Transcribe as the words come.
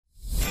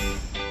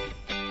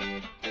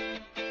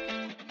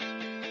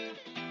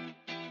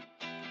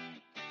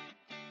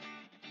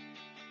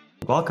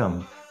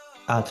welcome.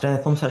 Today on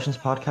the Film Sessions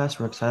podcast,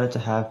 we're excited to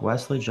have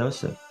Wesley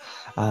Joseph.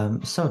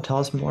 So tell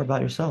us more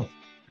about yourself.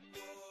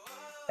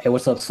 Hey,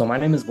 what's up? So my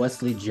name is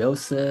Wesley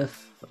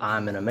Joseph.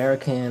 I'm an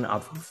American. I'm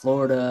from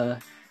Florida,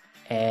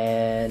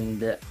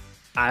 and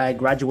I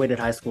graduated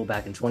high school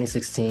back in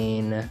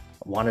 2016.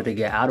 Wanted to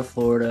get out of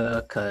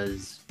Florida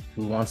because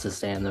who wants to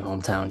stay in their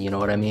hometown? You know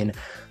what I mean?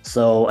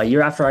 So a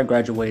year after I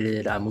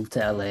graduated, I moved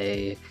to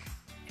LA,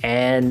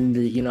 and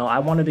I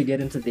wanted to get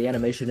into the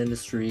animation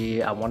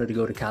industry. I wanted to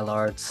go to Cal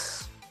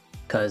Arts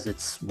because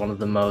it's one of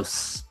the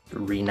most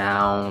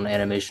renowned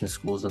animation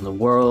schools in the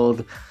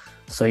world.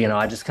 So,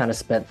 I just kind of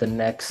spent the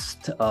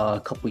next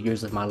couple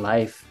years of my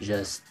life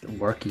just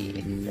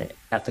working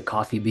at the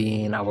Coffee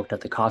Bean. I worked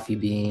at the Coffee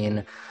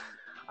Bean.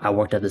 I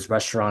worked at this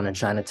restaurant in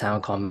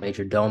Chinatown called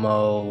Major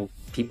Domo.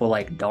 People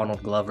like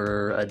Donald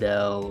Glover,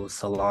 Adele,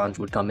 Solange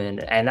would come in,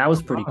 and that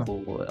was pretty Oh,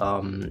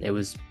 cool. It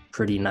was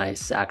pretty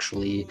nice,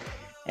 actually.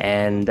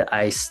 And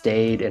I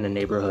stayed in a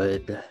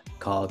neighborhood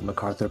called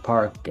MacArthur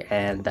Park,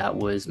 and that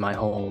was my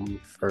home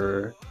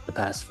for the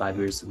past 5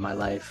 years of my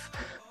life,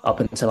 up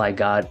until I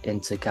got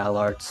into Cal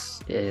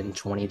Arts in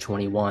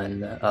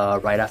 2021,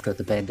 right after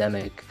the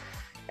pandemic.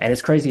 And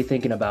it's crazy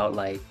thinking about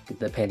like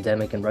the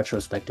pandemic in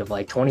retrospective.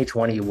 Like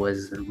 2020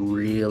 was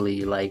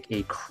really like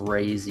a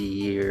crazy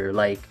year.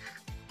 Like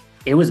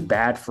it was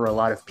bad for a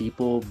lot of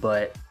people,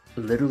 but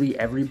literally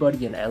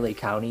everybody in LA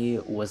County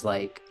was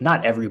like,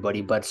 not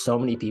everybody, but so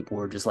many people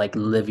were just like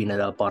living it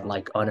up on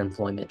like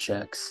unemployment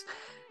checks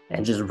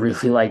and just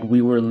really like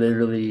we were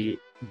literally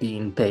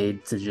being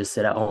paid to just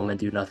sit at home and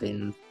do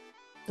nothing.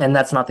 And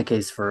that's not the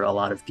case for a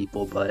lot of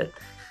people, but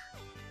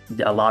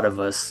a lot of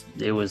us,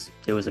 it was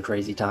a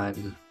crazy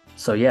time.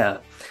 So yeah,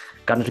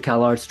 got into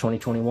Cal Arts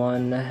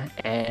 2021,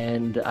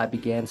 and I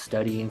began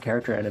studying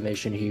character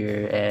animation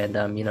here, and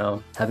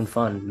having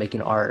fun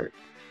making art,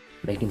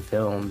 making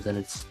films, and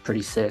it's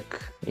pretty sick.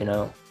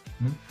 mhm.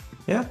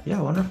 Yeah, yeah,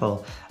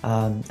 wonderful.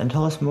 And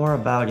tell us more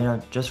about,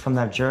 just from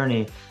that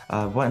journey,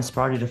 what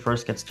inspired you to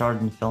first get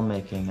started in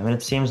filmmaking? I mean,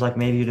 it seems like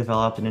maybe you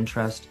developed an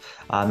interest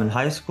in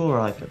high school or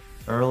like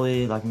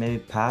early, like maybe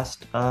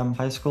past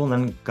high school and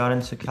then got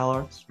into Cal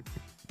Arts.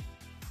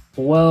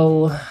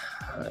 Well,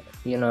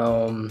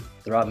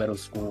 throughout middle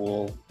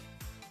school,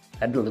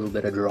 I did a little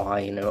bit of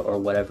drawing or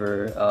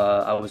whatever.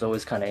 I was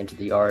always kind of into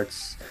the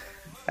arts.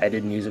 I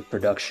did music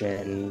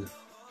production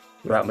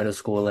throughout middle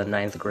school and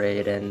ninth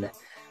grade, and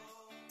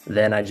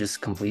then I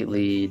just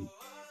completely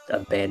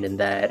abandoned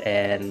that,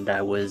 and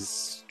I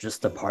was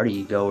just a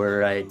party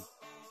goer. I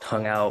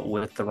hung out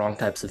with the wrong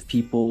types of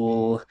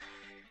people,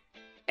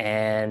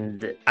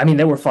 and I mean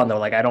they were fun though.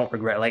 Like I don't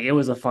regret. Like it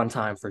was a fun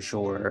time for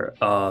sure.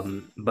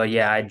 But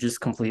yeah, I just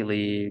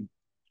completely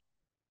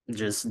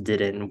just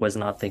didn't was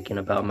not thinking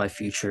about my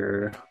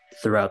future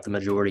throughout the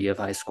majority of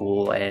high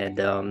school,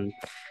 and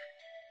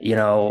you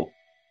know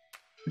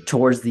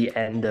towards the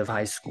end of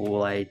high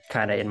school, I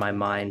kind of in my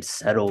mind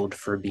settled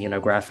for being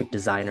a graphic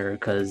designer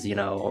because,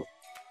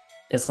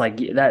 it's like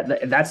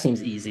that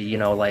seems easy,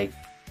 like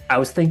I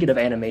was thinking of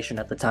animation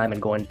at the time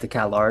and going to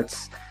Cal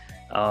Arts.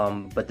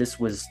 But this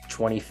was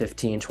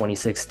 2015,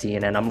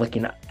 2016, and I'm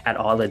looking at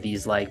all of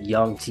these like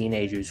young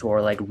teenagers who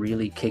are like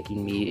really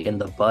kicking me in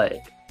the butt,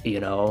 you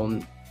know.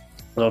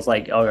 So it's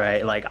like, all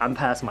right, like I'm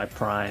past my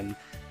prime.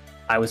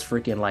 I was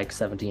freaking like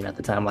 17 at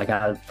the time. Like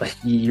like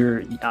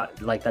you're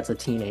like that's a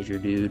teenager,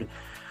 dude.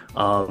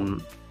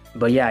 Um,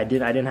 but yeah, I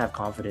didn't have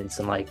confidence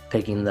in like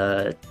picking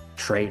the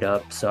trade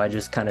up, so I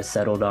just kind of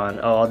settled on,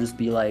 oh, I'll just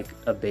be like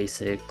a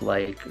basic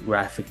like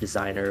graphic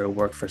designer,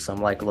 work for some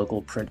like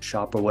local print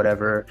shop or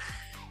whatever.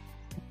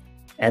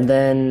 And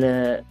then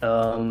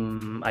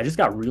I just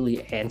got really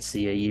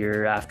antsy a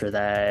year after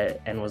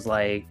that and was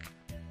like,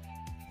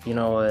 you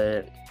know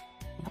what,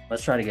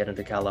 let's try to get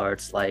into Cal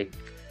Arts. Like,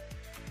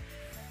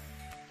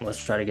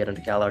 let's try to get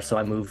into Cal Arts. So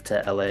I moved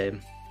to LA,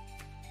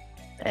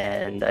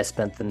 and I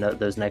spent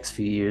those next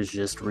few years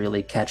just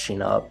really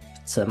catching up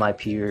to my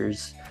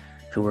peers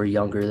who were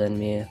younger than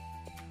me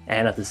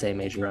and at the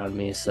same age around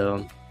me.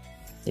 So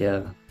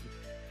yeah.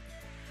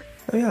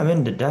 Oh yeah, I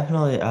mean,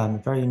 definitely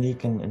very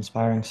unique and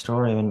inspiring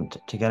story. I mean,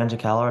 to get into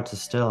Cal Arts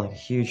is still like, a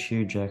huge,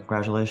 huge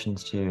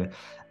congratulations to you.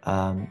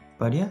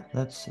 But yeah,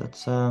 that's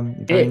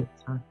very.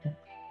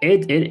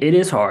 It it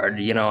is hard,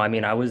 I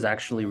mean, I was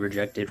actually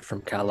rejected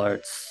from Cal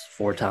Arts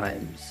 4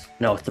 times.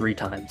 No, 3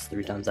 times.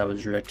 3 times I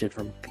was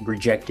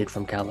rejected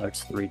from Cal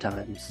Arts 3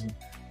 times.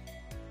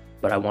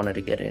 But I wanted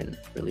to get in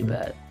really Mhm.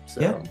 bad. Yeah,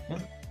 So yeah,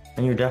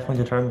 and you're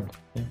definitely determined.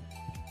 Yeah.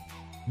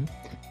 Mhm.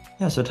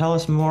 Yeah. So tell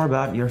us more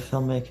about your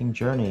filmmaking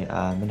journey,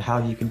 and how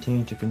do you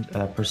continue to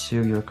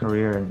pursue your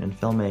career in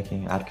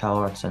filmmaking at Cal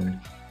Arts and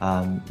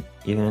um,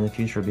 even in the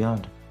future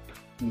beyond.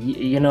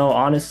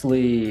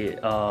 honestly,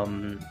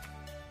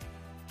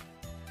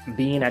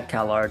 being at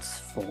Cal Arts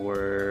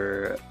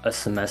for a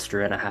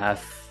semester and a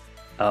half,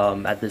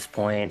 at this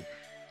point,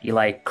 you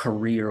like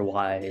career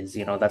wise,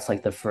 that's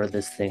like the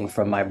furthest thing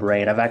from my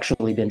brain. I've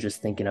actually been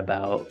just thinking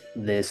about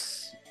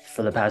this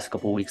for the past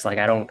couple of weeks. Like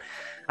I don't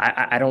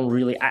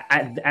really,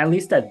 at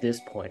least at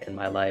this point in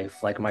my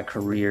life, like my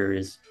career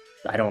is.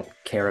 I don't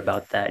care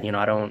about that.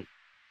 I don't,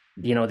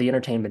 the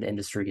entertainment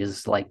industry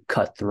is like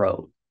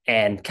cutthroat,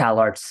 and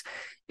CalArts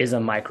is a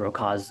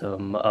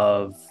microcosm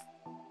of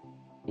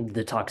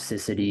the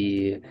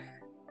toxicity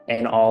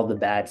and all the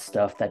bad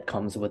stuff that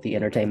comes with the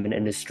entertainment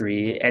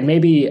industry. And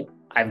maybe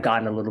I've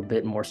gotten a little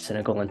bit more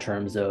cynical in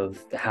terms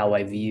of how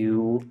I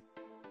view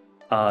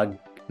uh,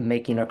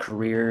 making a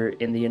career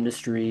in the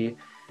industry.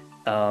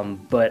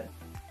 But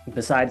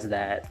besides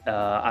that,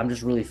 I'm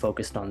just really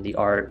focused on the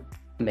art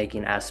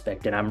making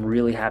aspect, and I'm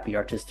really happy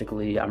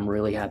artistically. I'm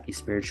really happy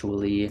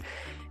spiritually,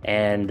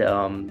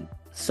 and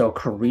so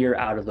career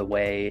out of the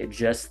way,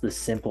 just the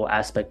simple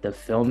aspect of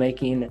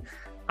filmmaking.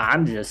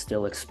 I'm just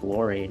still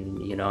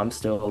exploring,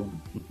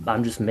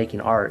 I'm just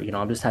making art,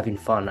 I'm just having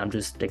fun. I'm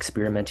just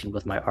experimenting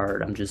with my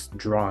art. I'm just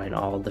drawing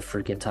all the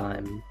freaking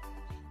time.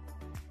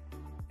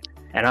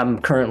 And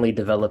I'm currently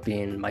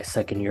developing my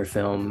second year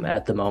film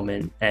at the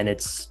moment, and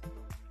it's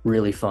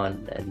really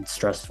fun and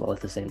stressful at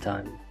the same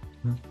time.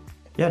 Mhm.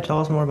 Yeah, tell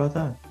us more about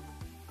that.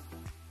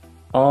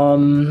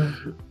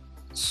 Um,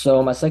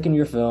 so my second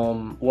year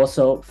film, well,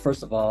 so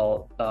first of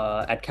all,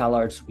 at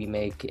CalArts, we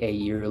make a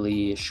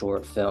yearly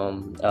short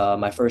film.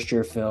 My first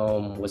year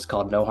film was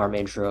called No Harm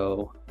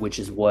Intro, which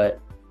is what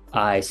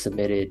I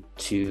submitted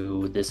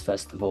to this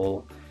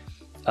festival.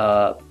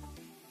 Uh,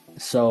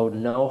 so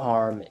No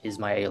Harm is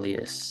my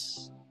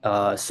alias.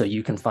 So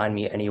you can find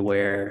me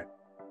anywhere.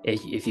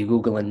 If you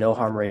Google in No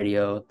Harm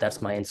Radio,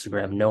 that's my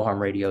Instagram, No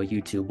Harm Radio,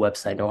 YouTube,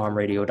 website,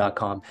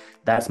 noharmradio.com.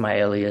 That's my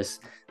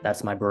alias.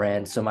 That's my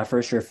brand. So my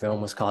first year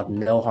film was called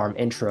No Harm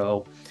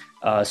Intro.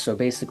 So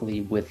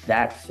basically, with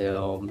that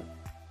film,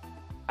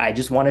 I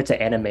just wanted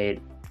to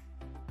animate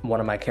one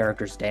of my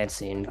characters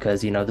dancing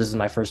because this is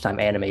my first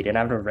time animating.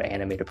 I've never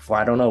animated before.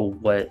 I don't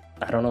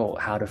know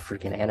how to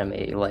freaking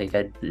animate. Like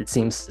it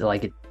seems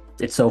like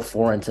it's so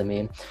foreign to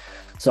me.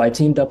 So I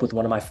teamed up with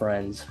one of my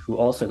friends who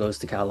also goes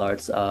to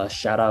CalArts.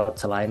 Shout out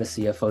to Lionel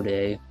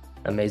Fode,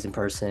 amazing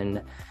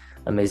person,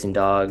 amazing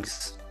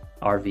dogs,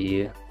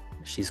 RV,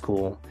 she's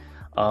cool.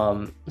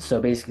 So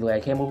basically I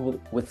came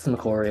up with some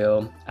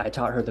choreo. I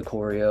taught her the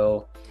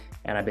choreo,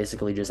 and I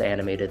basically just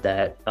animated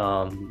that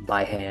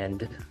by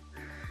hand.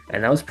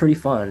 And that was pretty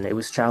fun. It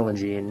was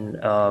challenging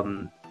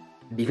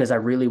because I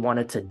really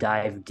wanted to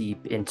dive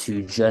deep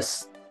into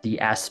just the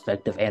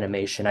aspect of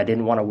animation. I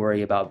didn't want to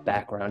worry about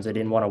backgrounds. I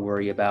didn't want to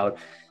worry about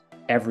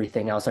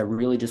everything else. I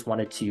really just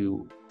wanted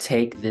to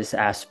take this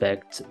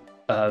aspect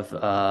of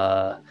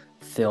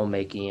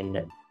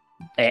filmmaking,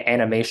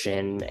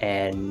 animation,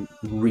 and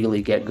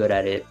really get good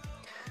at it.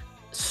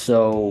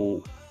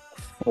 So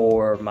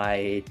for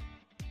my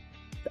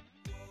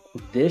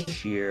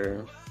this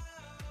year,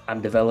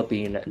 I'm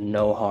developing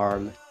No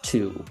Harm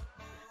 2.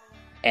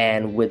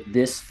 And with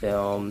this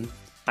film,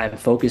 I'm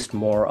focused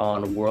more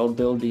on world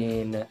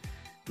building,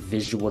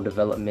 visual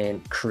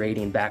development,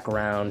 creating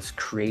backgrounds,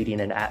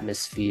 creating an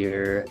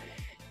atmosphere,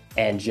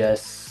 and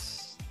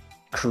just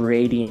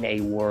creating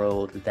a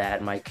world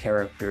that my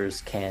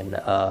characters can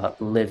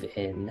live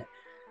in.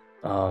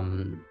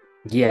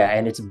 Yeah,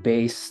 and it's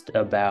based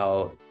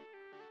about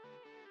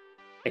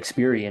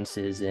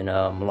experiences in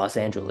Los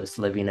Angeles,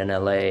 living in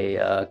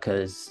LA,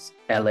 because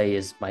LA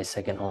is my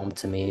second home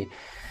to me.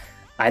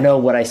 I know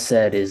what I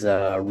said is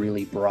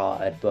really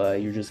broad,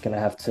 but you're just gonna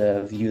have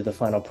to view the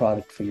final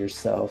product for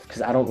yourself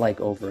because I don't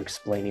like over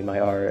explaining my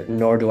art,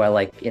 nor do I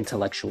like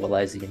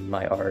intellectualizing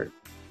my art.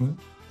 Mhm.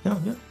 No,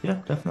 yeah, yeah,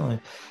 definitely.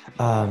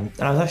 And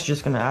I was actually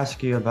just going to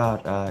ask you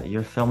about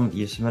your film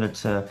you submitted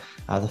to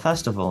the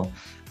festival.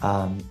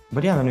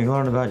 But yeah, I mean, we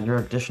learned about your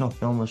additional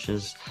film, which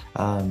is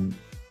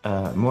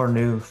more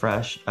new,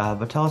 fresh.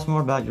 But tell us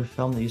more about your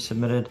film that you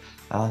submitted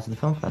to the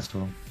film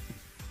festival.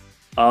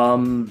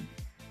 Um,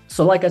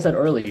 so like I said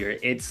earlier,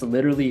 it's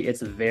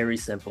very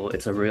simple.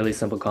 It's a really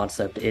simple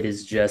concept. It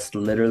is just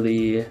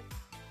literally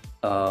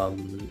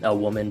a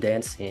woman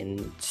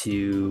dancing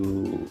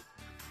to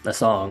a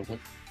song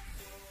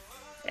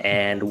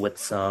and with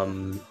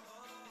some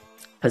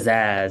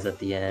pizzazz at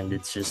the end.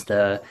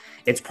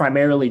 It's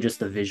primarily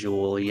just a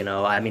visual,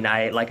 I mean,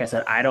 like I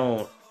said, I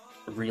don't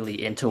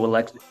really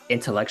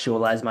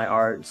intellectualize my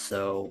art,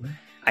 so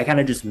I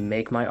kind of just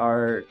make my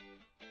art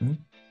Mhm.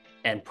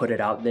 and put it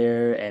out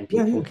there, and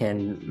Yeah, people yeah.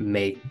 can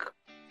make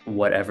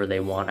whatever they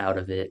want out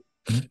of it.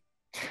 Mhm.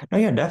 No,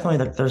 yeah, definitely.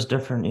 Like, there's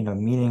different,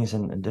 meanings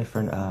and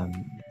different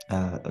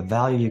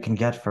value you can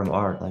get from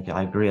art. Like,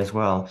 I agree as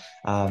well.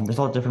 There's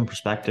all different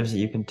perspectives that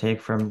you can take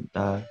from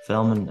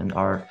film and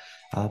art.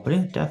 But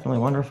yeah, definitely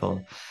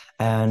wonderful.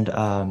 And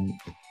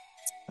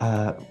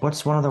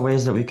what's one of the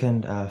ways that we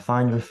can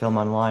find your film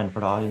online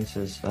for the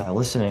audiences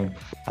listening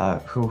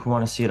who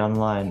want to see it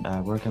online?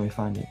 Where can we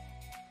find it?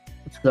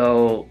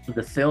 So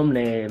the film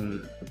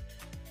name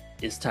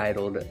is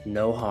titled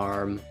No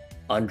Harm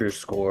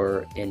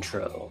underscore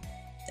intro.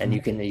 And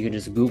you can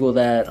just Google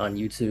that on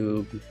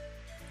YouTube,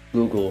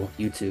 Google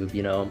YouTube,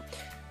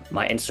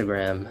 my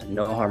Instagram,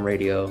 No Harm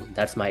Radio.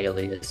 That's my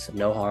alias,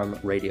 No Harm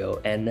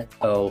Radio,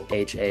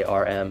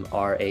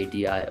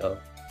 NOHARMRADIO.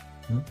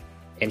 Mhm.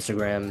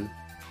 Instagram,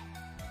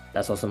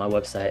 that's also my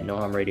website,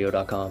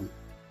 noharmradio.com.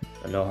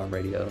 No Harm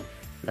Radio.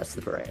 That's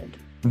the brand.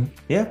 Mhm.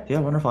 Yeah, yeah,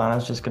 wonderful. And I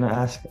was just going to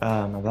ask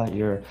about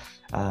your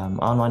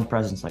online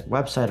presence, like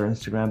website or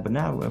Instagram, but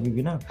now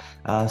we know.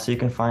 So you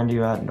can find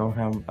you at No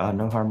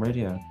Harm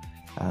Radio.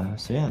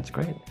 So yeah, it's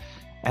great.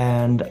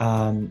 And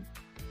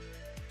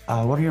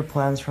what are your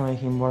plans for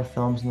making more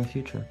films in the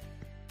future?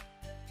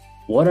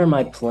 What are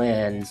my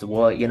plans?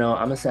 Well,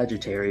 I'm a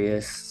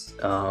Sagittarius.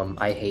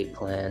 I hate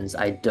plans.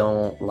 I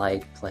don't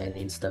like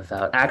planning stuff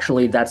out.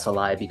 Actually, that's a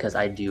lie because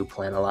I do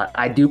plan a lot.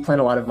 I do plan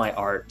a lot of my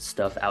art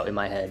stuff out in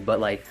my head, but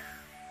like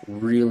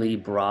really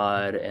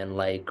broad and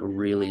like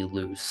really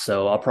loose.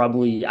 So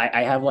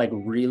I have like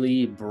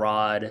really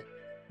broad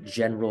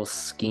general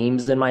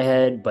schemes in my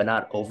head, but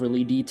not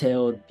overly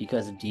detailed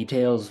because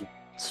details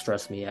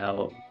stress me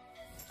out.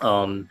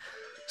 Um,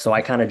 so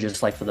I kind of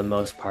just like for the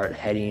most part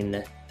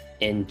heading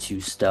into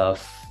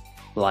stuff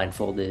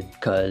blindfolded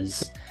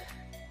because,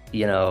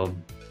 you know,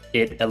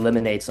 it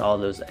eliminates all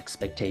those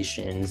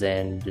expectations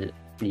and,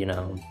 you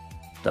know,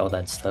 all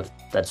that stuff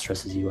that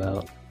stresses you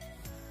out.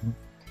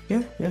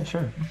 Yeah, yeah,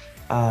 sure.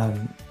 I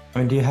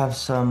mean, do you have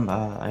some,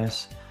 I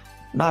guess,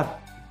 not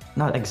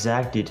not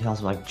exact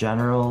details, but like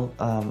general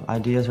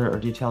ideas or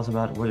details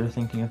about what you're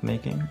thinking of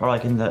making, or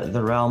like in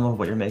the realm of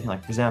what you're making?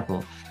 Like, for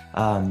example,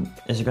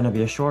 is it going to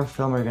be a short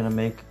film, or are you going to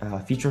make a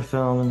feature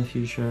film in the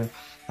future?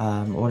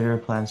 What are your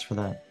plans for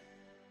that?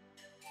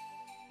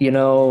 You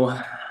know,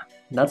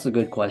 that's a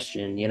good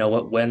question. You know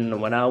what,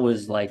 when I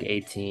was like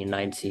 18,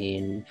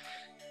 19,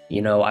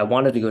 I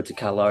wanted to go to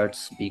Cal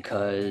Arts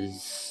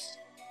because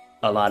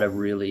a lot of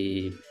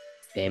really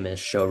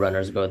famous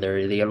showrunners go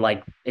there. They're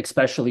like,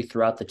 especially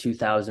throughout the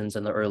 2000s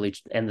and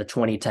the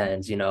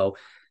 2010s,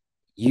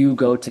 you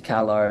go to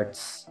Cal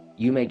Arts,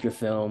 you make your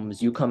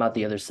films, you come out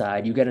the other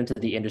side, you get into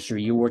the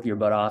industry, you work your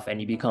butt off,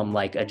 and you become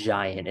like a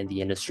giant in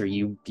the industry.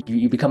 You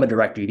become a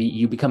director,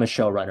 you become a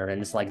showrunner,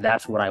 and it's like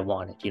that's what I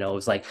wanted.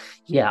 It's like,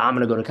 yeah, I'm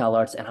gonna go to Cal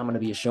Arts and I'm gonna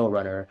be a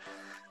showrunner.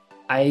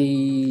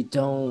 I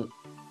don't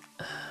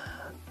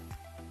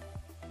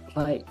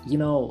like,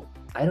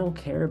 I don't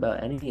care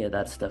about any of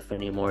that stuff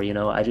anymore.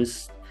 I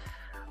just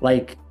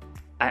like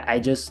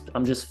I'm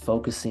just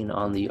focusing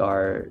on the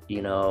art,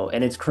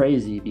 and it's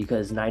crazy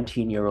because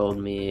 19-year-old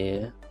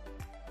me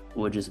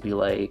would just be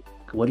like,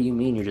 what do you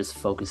mean you're just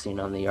focusing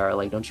on the art?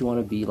 Like, don't you want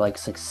to be like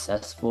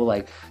successful?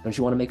 Like, don't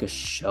you want to make a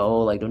show?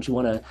 Like, don't you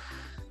want to?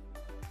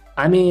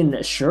 I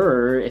mean,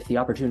 sure, if the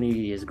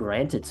opportunity is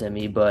granted to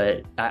me,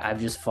 but I've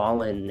just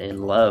fallen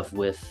in love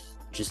with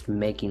just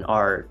making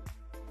art,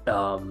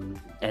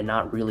 and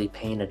not really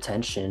paying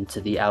attention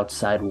to the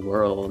outside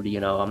world.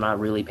 I'm not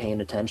really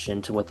paying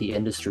attention to what the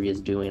industry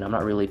is doing. I'm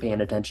not really paying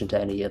attention to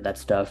any of that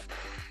stuff.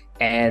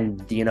 And,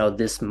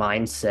 this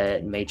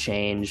mindset may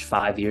change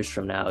 5 years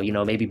from now.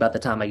 Maybe by the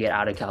time I get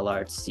out of Cal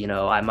Arts,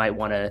 I might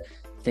want to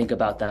think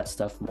about that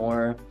stuff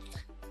more,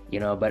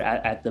 but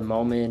at the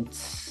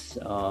moment,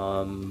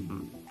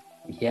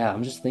 yeah,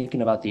 I'm just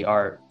thinking about the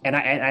art. And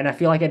I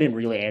feel like I didn't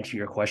really answer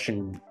your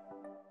question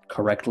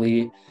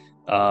correctly.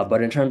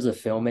 But in terms of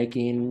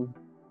filmmaking,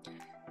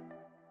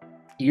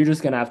 you're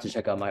just gonna have to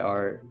check out my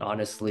art.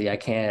 Honestly, I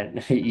can't,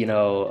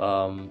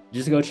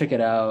 just go check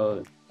it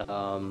out,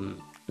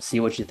 see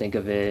what you think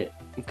of it,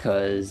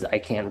 because I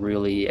can't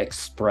really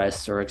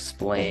express or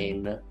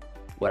explain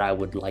what I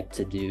would like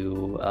to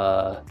do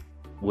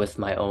with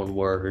my own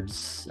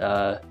words.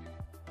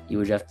 You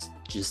would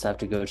just have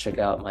to go check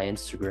out my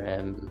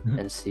Instagram Mhm.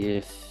 and see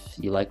if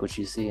you like what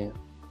you see.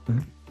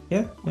 Mhm.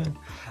 Yeah, yeah.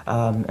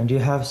 And do you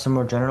have some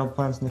more general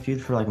plans in the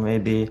future, like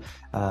maybe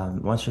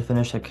once you're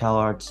finished at Cal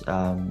Arts,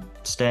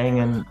 staying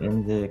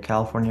in the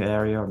California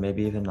area, or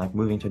maybe even like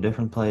moving to a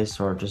different place,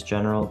 or just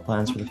general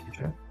plans for the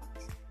future?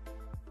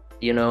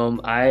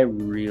 I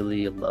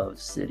really love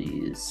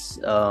cities.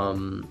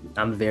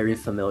 I'm very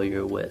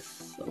familiar with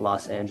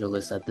Los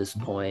Angeles at this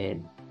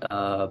point,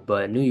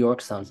 but New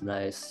York sounds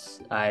nice.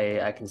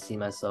 I can see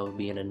myself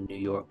being a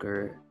New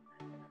Yorker,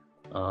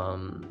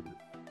 um,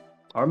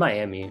 or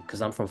Miami,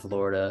 because I'm from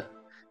Florida,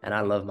 and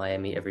I love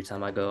Miami every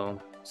time I go.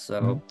 Mhm.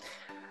 So,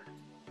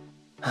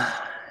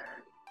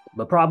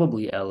 but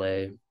probably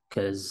LA,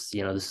 because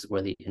this is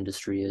where the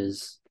industry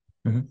is.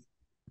 Mhm.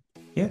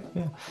 Yeah,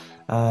 yeah.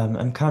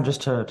 And kind of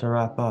just to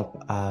wrap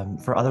up,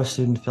 for other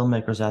student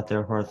filmmakers out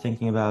there who are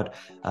thinking about,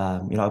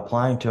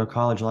 applying to a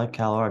college like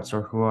Cal Arts,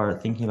 or who are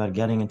thinking about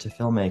getting into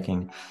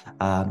filmmaking,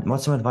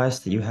 what's some advice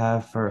that you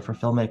have for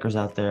filmmakers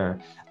out there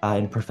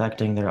in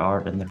perfecting their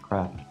art and their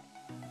craft?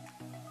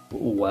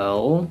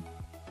 Well,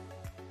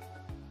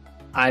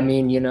 I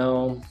mean,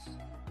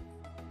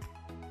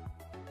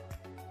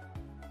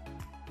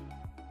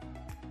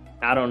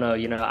 I don't know,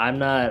 I'm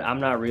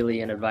not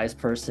really an advice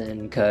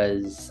person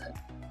because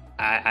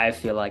I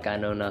feel like I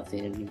know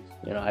nothing.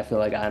 I feel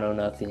like I know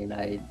nothing.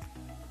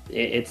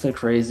 It's a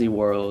crazy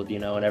world,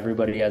 and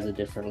everybody has a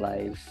different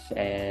life.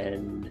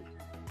 And,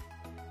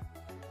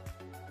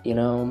 you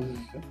know,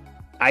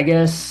 I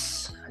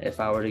guess if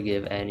I were to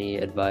give any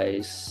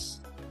advice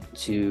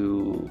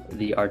to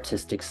the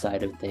artistic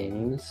side of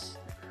things,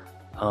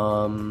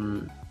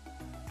 um,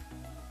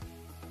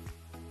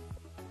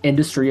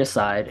 industry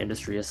aside,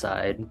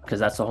 because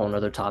that's a whole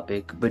nother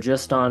topic, but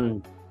just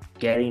on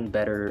getting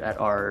better at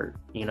art,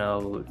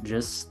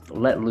 just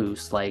let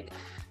loose, like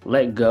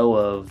let go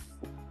of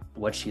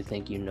what you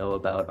think you know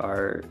about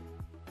art,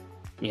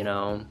 you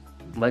know,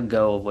 let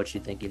go of what you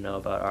think you know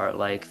about art.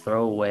 Like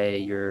throw away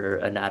your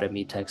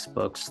anatomy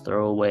textbooks,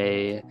 throw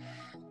away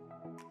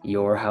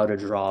your how to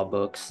draw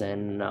books,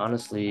 and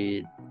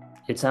honestly,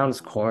 it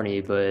sounds corny,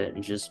 but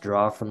just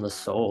draw from the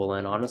soul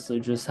and honestly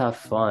just have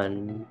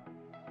fun.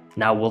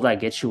 Now, will that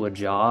get you a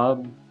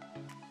job?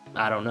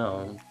 I don't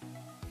know.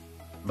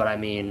 But I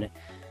mean,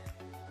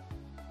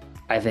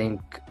 I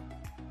think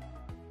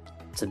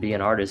to be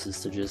an artist is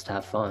to just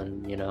have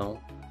fun,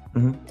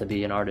 Hmm. To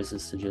be an artist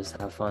is to just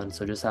have fun.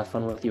 So just have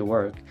fun with your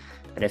work.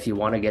 And if you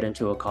want to get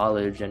into a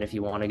college and if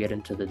you want to get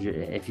into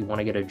if you want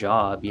to get a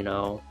job,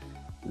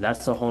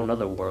 that's a whole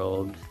nother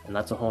world and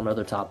that's a whole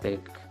nother topic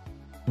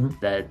Hmm.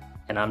 that,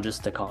 and I'm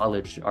just a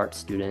college art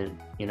student,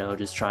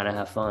 just trying to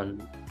have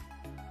fun.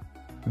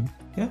 Hmm.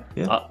 Yeah,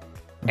 yeah. Uh,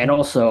 Hmm. and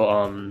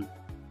also,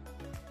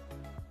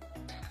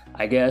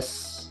 I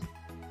guess,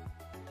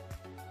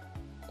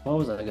 what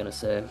was I gonna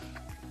say?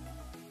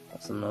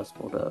 Got some notes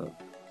pulled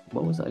up.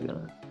 What was I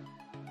gonna?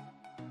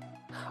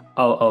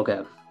 Oh,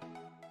 okay.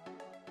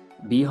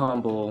 Be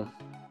humble.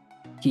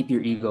 Keep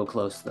your ego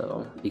close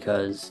though,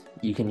 because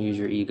you can use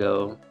your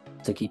ego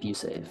to keep you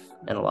safe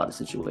in a lot of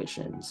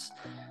situations.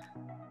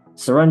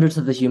 Surrender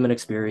to the human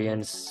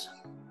experience.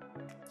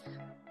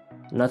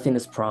 Nothing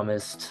is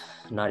promised,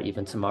 not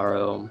even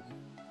tomorrow.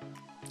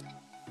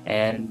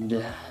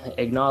 And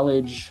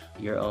acknowledge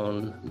your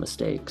own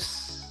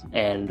mistakes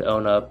and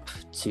own up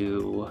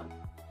to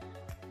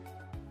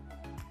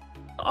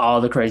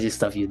all the crazy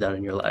stuff you've done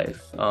in your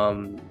life.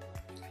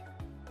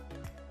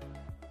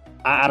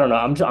 I don't know.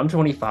 I'm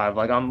 25.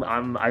 Like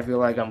I feel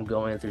like I'm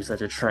going through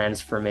such a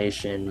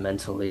transformation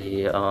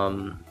mentally.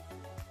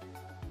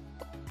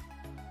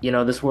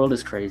 This world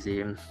is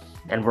crazy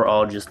and we're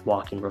all just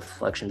walking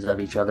reflections of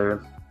each other.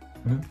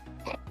 Hmm.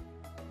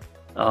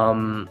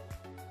 Um,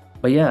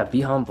 but yeah, be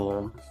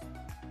humble,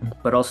 Hmm.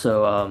 but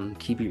also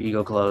keep your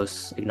ego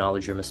close,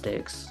 acknowledge your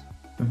mistakes,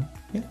 Hmm.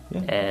 Yeah,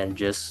 yeah. and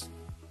just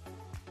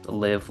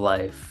live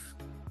life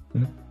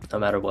Hmm. no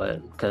matter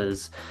what.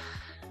 Because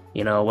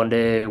one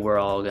day we're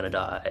all gonna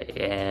die,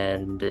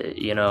 and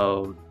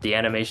the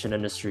animation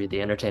industry,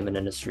 the entertainment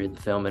industry,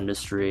 the film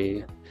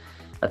industry,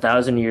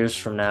 1,000 years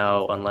from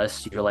now,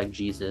 unless you're like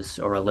Jesus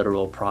or a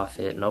literal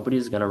prophet,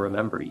 nobody's gonna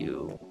remember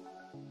you.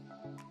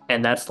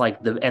 And that's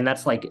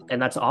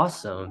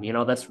awesome.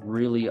 That's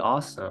really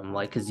awesome.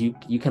 Like, because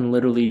you can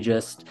literally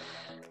just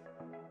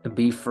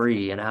be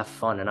free and have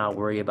fun and not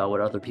worry about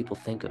what other people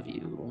think of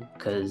you.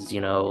 Because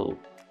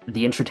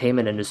the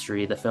entertainment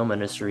industry, the film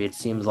industry, it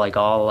seems like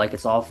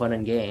it's all fun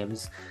and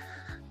games,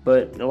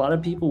 but a lot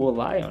of people will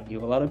lie on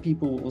you. A lot of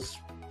people will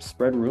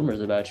spread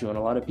rumors about you, and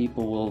a lot of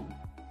people will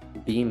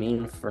be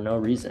mean for no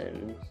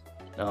reason.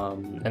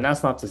 And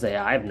that's not to say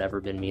I've never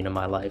been mean in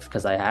my life,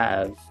 because I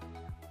have.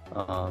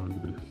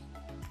 Um,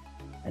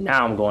 and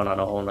now I'm going on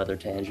a whole nother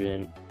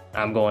tangent.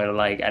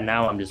 And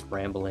now I'm just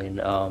rambling.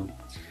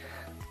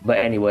 But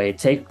anyway,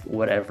 take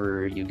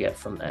whatever you get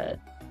from that,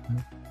 Hmm.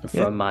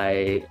 Yeah. from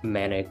my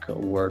manic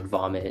word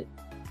vomit.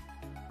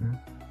 Hmm.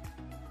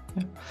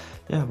 Yeah.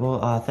 Yeah.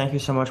 Well, thank you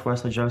so much,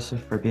 Wesley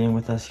Joseph, for being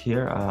with us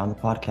here on the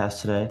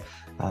podcast today.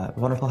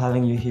 Wonderful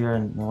having you here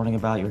and learning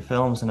about your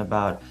films and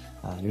about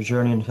your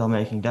journey in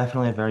filmmaking.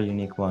 Definitely a very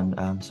unique one.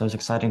 So it's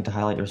exciting to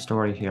highlight your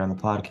story here on the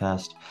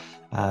podcast.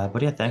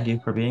 But yeah, thank you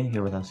for being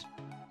here with us.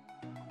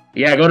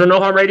 Yeah, go to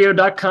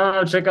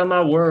noharmradio.com, check out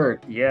my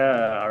work.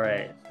 Yeah, all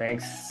right.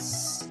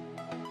 Thanks.